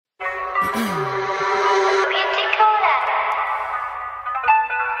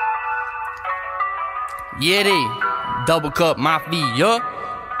Yeah, they double cup mafia.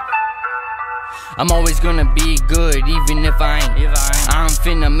 I'm always gonna be good, even if I ain't. I'm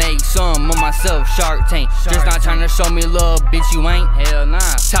finna make some of myself, Shark Tank. Just not tryna show me love, bitch, you ain't. Hell nah.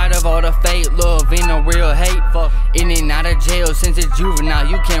 Tired of all the fake love, ain't no real hate. Fuck. In and out of jail since it's juvenile,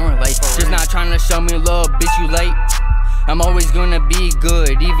 you can't relate. Just not tryna show me love, bitch, you late. I'm always gonna be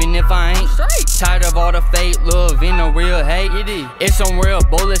good, even if I ain't. Tired of all the fake love, ain't no real hate. It's some real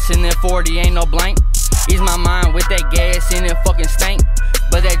bullets in that 40, ain't no blank. Ease my mind with that gas in it fucking stank.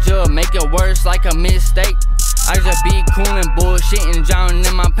 But that jug make it worse like a mistake. I just be cool and bullshitting, drowning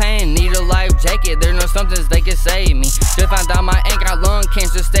in my pain. Need a life jacket, there's no somethings they can save me. Just found out my aunt got lung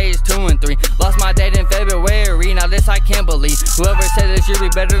cancer stage 2 and 3. Lost my dad in February, now this I can't believe. Whoever said it should be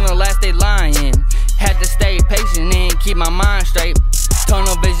better than the last, they lying. Had to stay patient and keep my mind straight.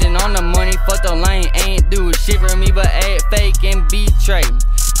 Tunnel vision on the money, fuck the lane. Ain't do shit for me but add fake and betray.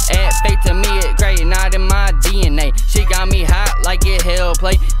 Add fake to me, it great, not in my DNA. Shit got me hot like it hell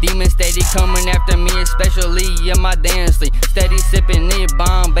play. Demons steady coming after me, especially in my dance sleep. Steady sipping it,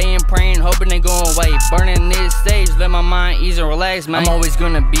 Bombay and praying, hoping they go away. Burning this stage, let my mind ease and relax, man. I'm always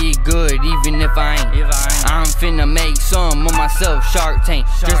gonna be good, even if I ain't. I'm finna make some of myself, Shark Tank.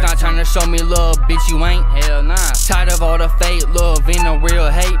 Just not tryna show me love, bitch, you ain't. Hell nah. Tired of all the fake love, ain't no real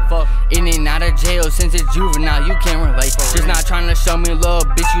hate. Fuck. In and out of jail since it's juvenile, you can't relate. Just not tryna show me love,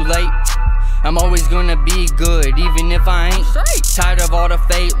 bitch, you late. I'm always gonna be good, even if I ain't. Tired of all the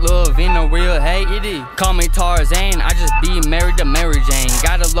fake love, ain't no real hate. Call me Tarzan, I just be married to Mary Jane.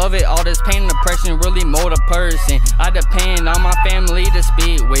 Gotta love it, all this pain and depression really mold a person. I depend on my family to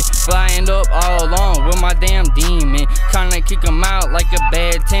speak with, but I end up all alone with my damn demon. Kinda kick them out like a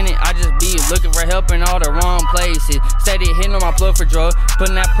bad tenant. I just be looking for help in all the wrong places. Steady hitting on my plug for drugs,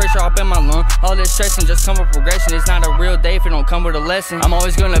 putting that pressure up in my lung. All this stressing just come with progression. It's not a real day if it don't come with a lesson. I'm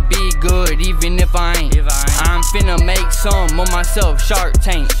always gonna be good, even if I ain't. I'm finna make some of myself, Shark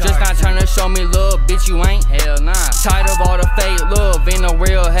Tank. Just not tryna show me love, bitch, you ain't. Hell nah. Tired of all the fake love, ain't no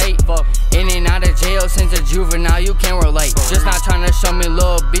real hate. Fuck. In and out of jail since a juvenile, you can't relate. Just not tryna show me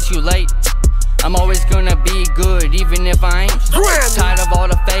love, bitch, you late. I'm always gonna be good, even if I ain't. Tired of all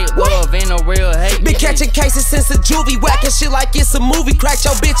the fake love, ain't no real hate. Been catching cases since the juvie, whacking shit like it's a movie. Cracked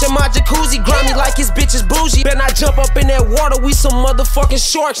your bitch in my jacuzzi, grimy like his bitch is bougie. Better not jump up in that water, we some motherfucking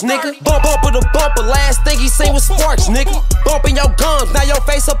sharks, nigga. Bumper to bumper, last thing he seen was sparks, nigga. Bumping your gums, now your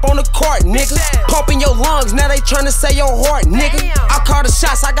face up on the cart, nigga. Pumping your lungs, now they tryna say your heart, nigga. I call the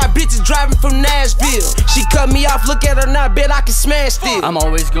shots, I got bitches driving from Nashville. She cut me off, look at her now, bet I can smash this. I'm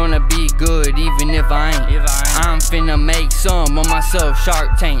always gonna be good, even if I ain't. I'm finna make some of myself,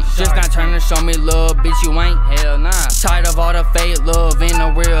 Shark Tank. Just not tryna show me love, bitch, you ain't. Hell nah. Tired of all the fake love, ain't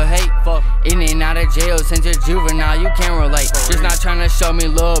no real hate. Fuck. In and out of jail since you're juvenile, you can't relate. Just not tryna show me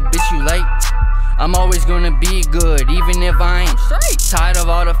love, bitch, you late. I'm always gonna be good, even if I ain't. Tired of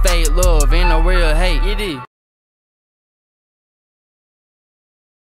all the fake love, ain't no real hate.